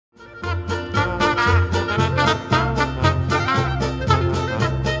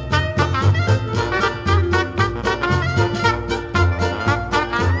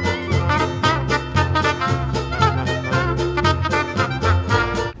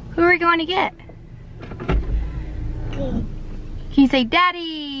going to get? Can you say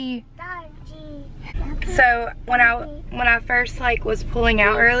daddy? So when I first like was pulling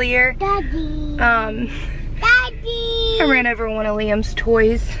out earlier, Daddy. I ran over one of Liam's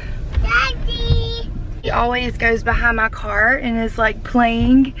toys. Daddy. He always goes behind my car and is like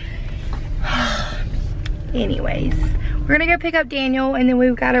playing. Anyways, we're gonna go pick up Daniel, and then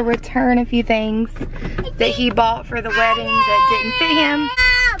we've got to return a few things that he bought for the wedding that didn't fit him.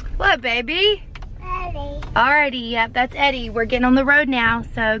 What, baby? Eddie. Alrighty, yep, that's Eddie. We're getting on the road now,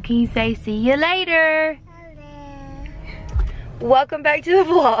 so can you say see you later? Welcome back to the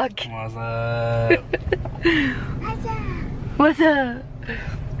vlog. What's up? What's up?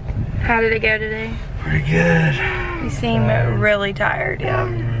 How did it go today? Pretty good. You seem really tired, yeah.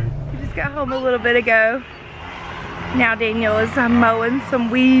 We just got home a little bit ago. Now Daniel is mowing some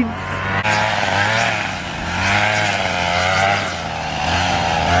weeds.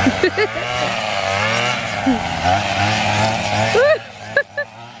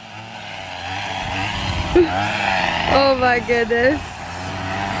 Oh my goodness.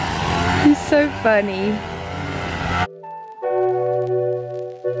 He's so funny.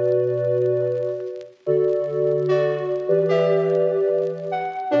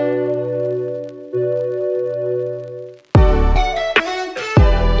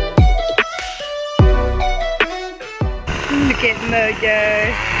 Look at Mojo.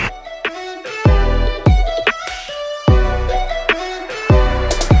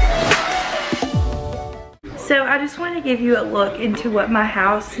 So I just want to give you a look into what my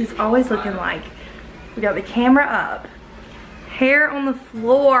house is always looking like. We got the camera up, hair on the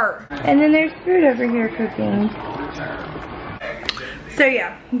floor, and then there's food over here cooking. So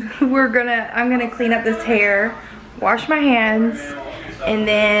yeah, I'm gonna clean up this hair, wash my hands, and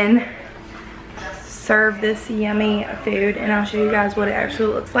then serve this yummy food, and I'll show you guys what it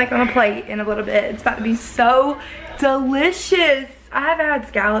actually looks like on a plate in a little bit. It's about to be so delicious. I haven't had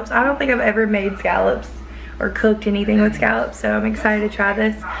scallops. I don't think I've ever made scallops or cooked anything with scallops, so I'm excited to try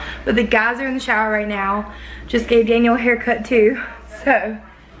this. But the guys are in the shower right now. Just gave Daniel a haircut too, so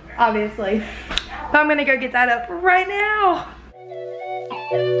obviously. But I'm gonna go get that up right now.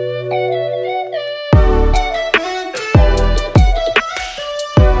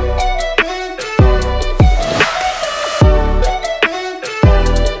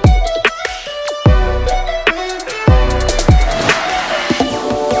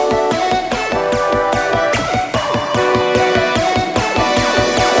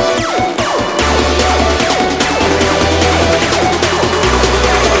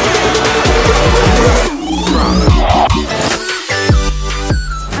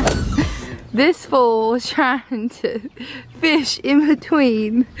 This fool was trying to fish in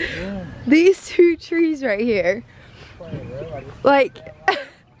between these two trees right here. Like,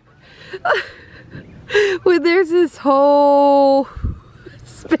 well, there's this whole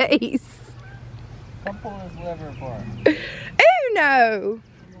space. Come pull this liver apart. Oh no!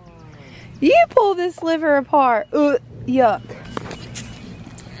 You pull this liver apart. Yuck.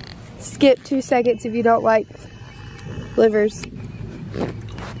 Skip 2 seconds if you don't like livers.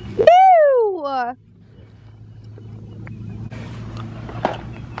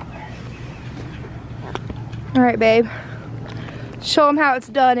 All right, babe. Show them how it's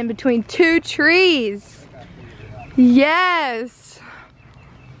done in between two trees. Yes.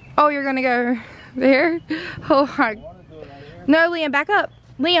 Oh, you're gonna go there? Oh my. No, Liam, back up.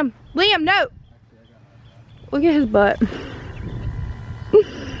 Liam, no. Look at his butt.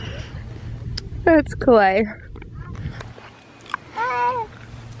 That's Clay. I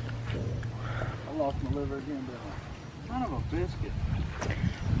lost my liver again, but son of a biscuit.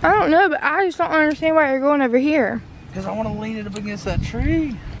 I don't know, but I just don't understand why you're going over here. Because I want to lean it up against that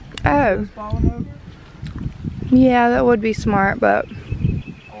tree. Oh. Falling over. Yeah, that would be smart, but. Oh,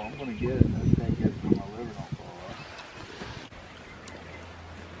 I'm going to get it. I just can't get it so my liver don't fall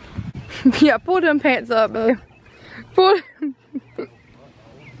off. Yeah, pull them pants up, babe. Pull.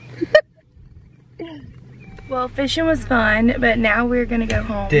 Well, fishing was fun, but now we're gonna go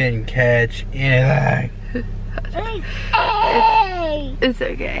home. Didn't catch anything. It's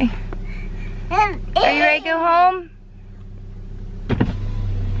okay. Are you ready to go home?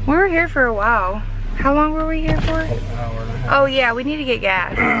 We were here for a while. How long were we here for? An hour and a half. Oh yeah, we need to get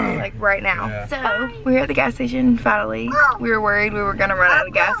gas, like right now. Yeah. So, we're at the gas station finally. We were worried we were gonna run out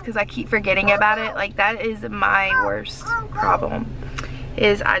of gas because I keep forgetting about it. Like, that is my worst problem,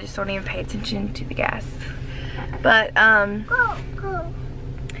 is I just don't even pay attention to the gas. But,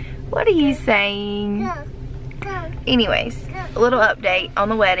 what are you saying? Anyways, a little update on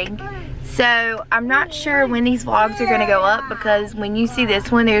the wedding. So I'm not sure when these vlogs are gonna go up, because when you see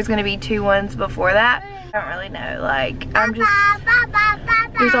this one, there's gonna be 2 ones before that. I don't really know, like,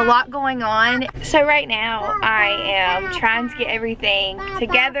 there's a lot going on. So right now, I am trying to get everything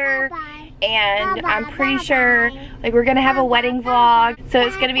together, and I'm pretty sure, like, we're gonna have a wedding vlog, so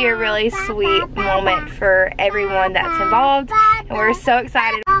it's gonna be a really sweet moment for everyone that's involved, and we're so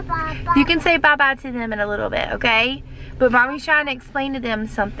excited. You can say bye-bye to them in a little bit, okay? But Mommy's trying to explain to them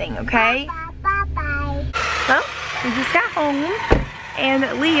something, okay? Bye-bye. Well, we just got home, and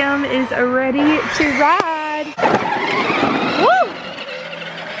Liam is ready to ride. Woo!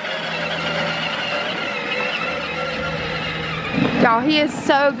 Y'all, he is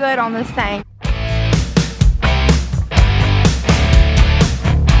so good on this thing.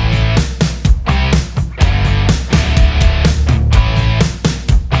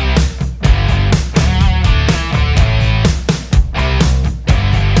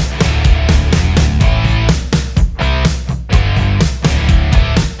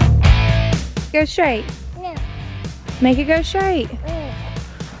 Go straight. No. Make it go straight. Mm.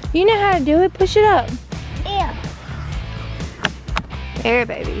 You know how to do it. Push it up. Yeah. There,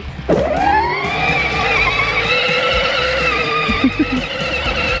 baby.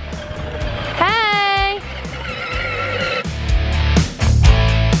 Hey!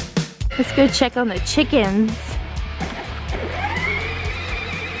 Let's go check on the chickens.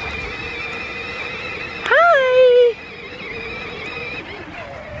 Hi!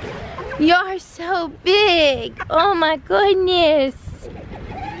 Y'all are so big. Oh my goodness.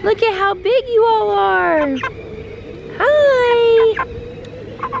 Look at how big you all are. Hi.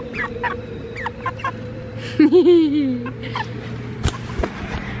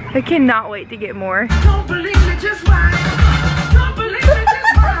 I cannot wait to get more. Don't believe me, just why.